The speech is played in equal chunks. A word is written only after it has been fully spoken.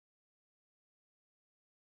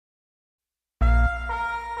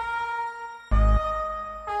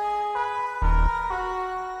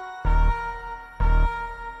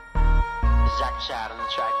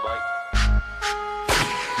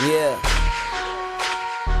Yeah.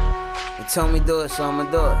 They told me do it, so I'ma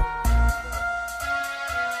do it.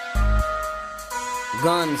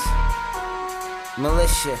 Guns,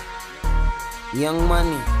 militia, young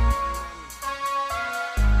money,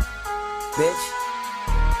 bitch.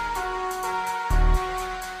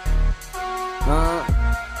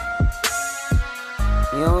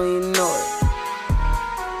 You don't even know it.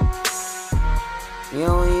 You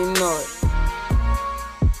don't even know it.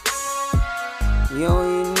 You don't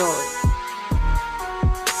even know it.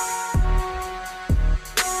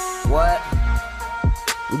 What?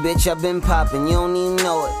 Bitch, I been poppin', you don't even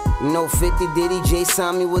know it. You know 50 Diddy, J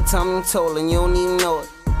signed me with Tommy Tolan, you don't even know it.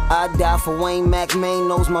 I die for Wayne, Mac, Maine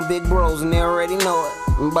knows my big bros and they already know it.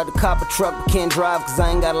 I'm about to cop a truck but can't drive cause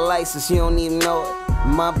I ain't got a license, you don't even know it.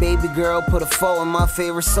 My baby girl put a foe in my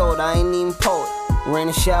favorite soda, I ain't even poet. Ran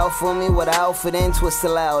a shower for me with an outfit and twist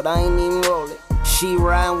loud, I ain't even roll it. She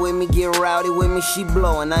riding with me, get rowdy with me, she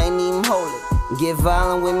blowin', I ain't even hold it. Get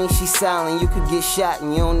violent with me, she silent, you could get shot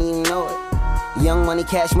and you don't even know it. Young money,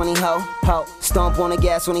 cash money, ho, stomp on the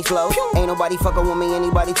gas when he flow. Ain't nobody fuckin' with me,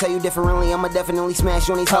 anybody tell you differently, I'ma definitely smash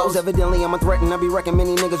on these hoes. Evidently I'm a threat and I be wrecking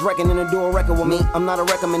many niggas reckoning to do a record with me. I'm not a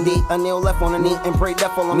recommendee, a nail left on the knee and pray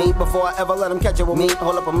death on me before I ever let them catch it with me.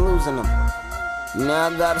 Hold up, I'm losing them. Now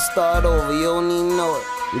I gotta start over, you don't even know it.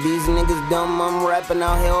 These niggas dumb, I'm rapping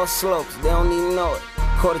out here on slopes, they don't even know it.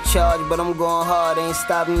 Caught a charge, but I'm going hard, ain't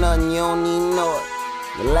stopping nothing, you don't even know it.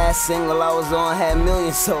 The last single I was on had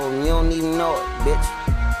millions sold, and you don't even know it, bitch.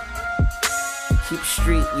 Keep it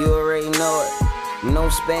street, you already know it. No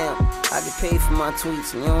spam, I get paid for my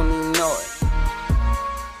tweets, and you don't even know it.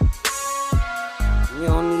 You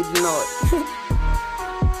don't need to know it.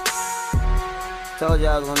 Told you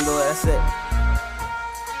I was gonna do it, that's it.